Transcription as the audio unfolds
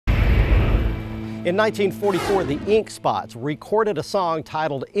In 1944, the Ink Spots recorded a song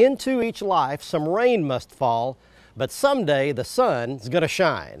titled "Into Each Life Some Rain Must Fall, but Someday the Sun's Gonna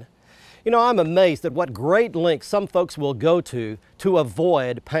Shine." You know, I'm amazed at what great lengths some folks will go to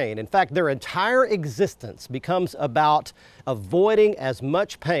avoid pain. In fact, their entire existence becomes about avoiding as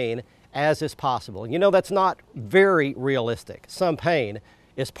much pain as is possible. You know, that's not very realistic. Some pain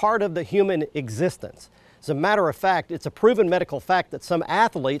is part of the human existence. As a matter of fact, it's a proven medical fact that some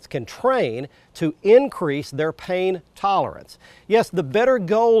athletes can train to increase their pain tolerance. Yes, the better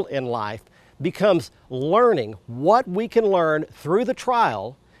goal in life becomes learning what we can learn through the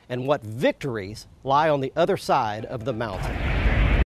trial and what victories lie on the other side of the mountain.